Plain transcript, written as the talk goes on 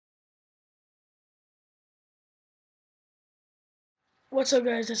What's up,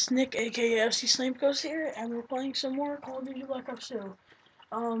 guys? It's Nick, aka FC Snipeghost here, and we're playing some more Call of Duty Black Ops 2.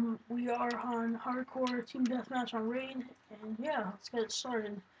 We are on hardcore team deathmatch on raid, and yeah, let's get it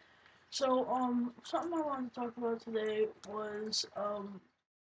started. So, something I wanted to talk about today was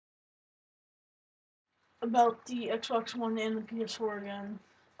about the Xbox One and the PS4 again.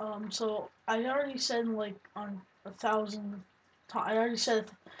 So I already said like on 1,000, I already said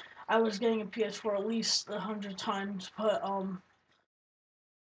I was getting a PS4 at least 100 times, but um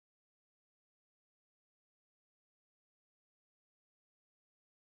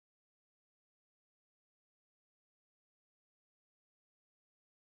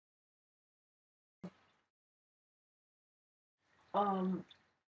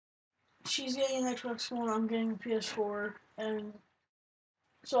she's getting an Xbox One, I'm getting a PS4, and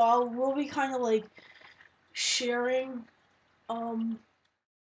so we'll be kind of like sharing um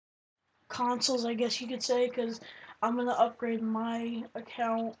consoles, I guess you could say, because I'm gonna upgrade my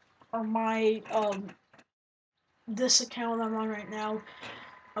account or my this account I'm on right now.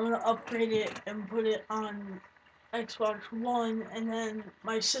 I'm gonna upgrade it and put it on Xbox One, and then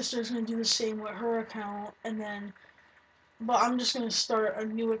my sister's gonna do the same with her account, and then but I'm just gonna start a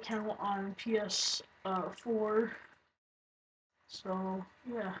new account on PS4. So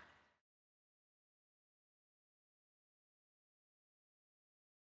yeah.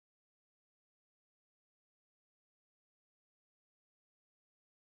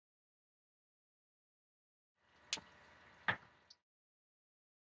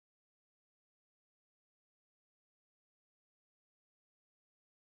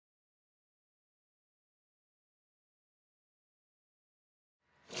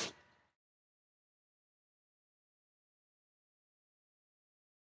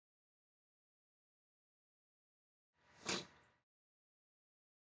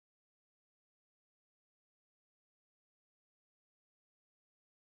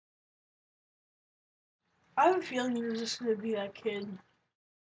 I have a feeling you're just gonna be that kid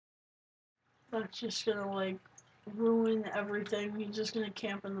that's just gonna like ruin everything. He's just gonna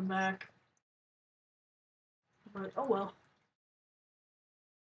camp in the back. But oh well.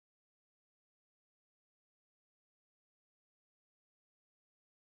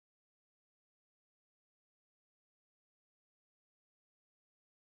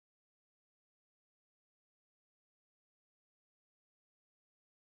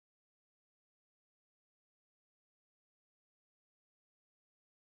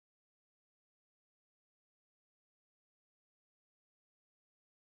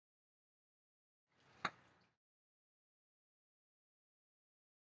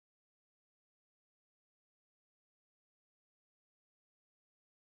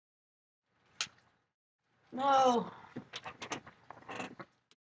 No.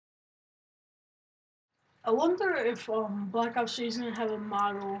 I wonder if Black Ops 3 is gonna have a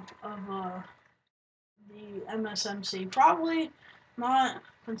model of the MSMC. Probably not,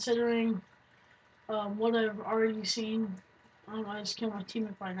 considering what I've already seen. I just killed my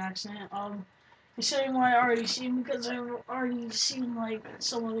teammate by an accident. Considering what I already seen, because I've already seen like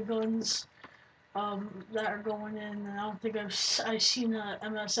some of the guns that are going in, and I don't think I've seen a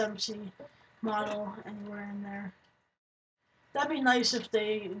MSMC model anywhere in there. That'd be nice if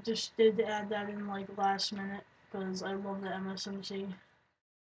they just did add that in like last minute, because I love the MSMC.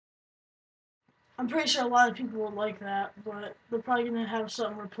 I'm pretty sure a lot of people would like that, but they're probably gonna have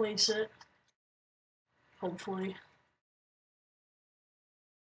something replace it. Hopefully.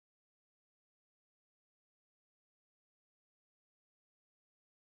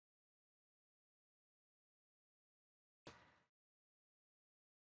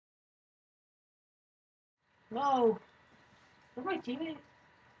 No, they're my teammate.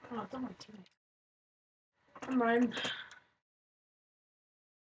 Oh, they're my teammate. Never mind.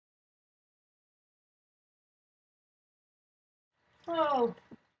 Oh,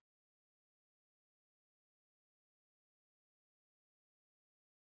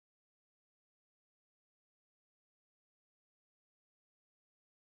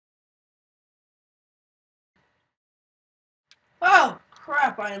 oh,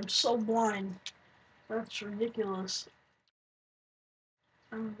 crap! I am so blind. That's ridiculous.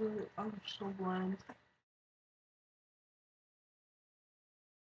 I'm so blind.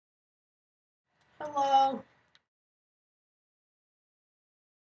 Hello.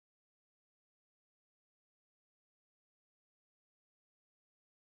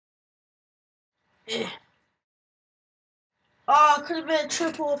 Eh. Oh, it could have been a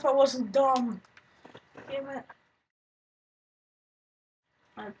triple if I wasn't dumb. Damn it.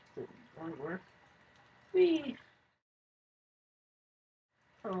 That didn't work. Wee.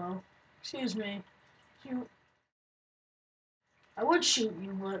 Hello. Excuse me. You. I would shoot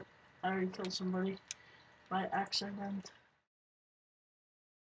you, but I already killed somebody by accident.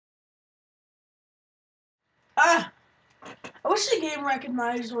 Ah! I wish the game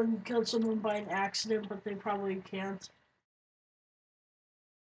recognized when you killed someone by an accident, but they probably can't.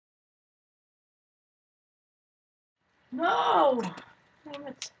 No! Damn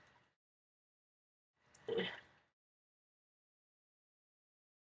it.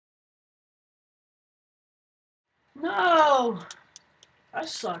 No! I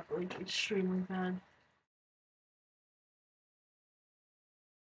suck, like, extremely bad.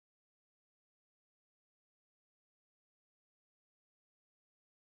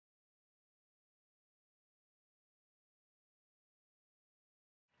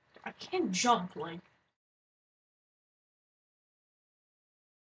 I can't jump, like.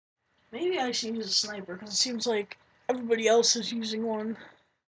 Maybe I should use a sniper, because it seems like everybody else is using one.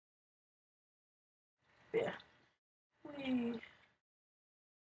 Yeah. Whee.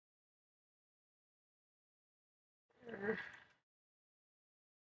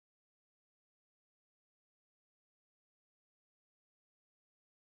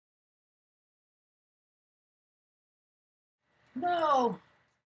 No!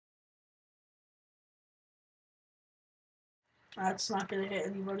 That's not gonna hit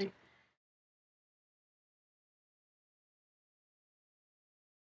anybody.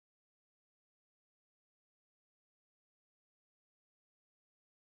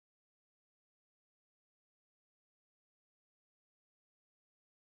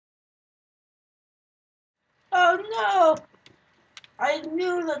 Oh no! I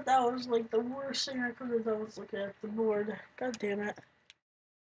knew that that was like the worst thing I could have done was looking at the board. God damn it.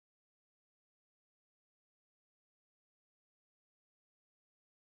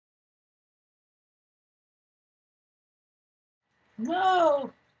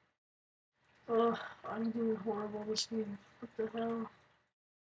 No! Ugh, I'm doing horrible this game. What the hell?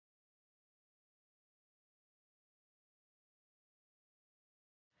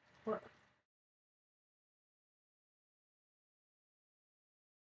 What?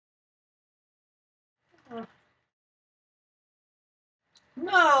 Uh,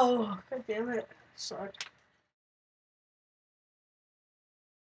 no! God damn it. Suck.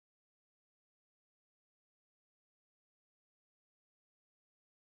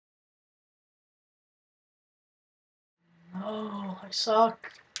 No, I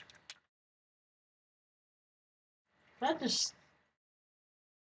suck. That just...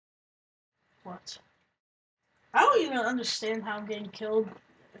 What? I don't even understand how I'm getting killed.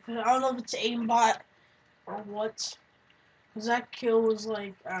 I don't know if it's aimbot or what. Because that kill was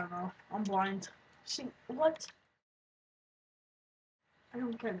like, I don't know. I'm blind. See, what? I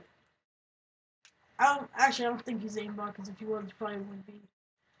don't get it. I don't think he's aimbot, because if he was, he probably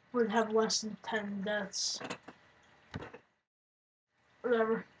would have less than 10 deaths.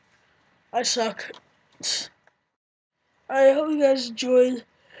 Whatever. I suck. I hope you guys enjoyed.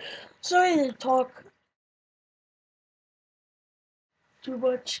 Sorry to talk too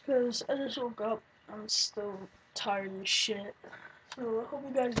much, because I just woke up. I'm still tired as shit. So I hope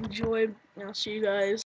you guys enjoyed, and I'll see you guys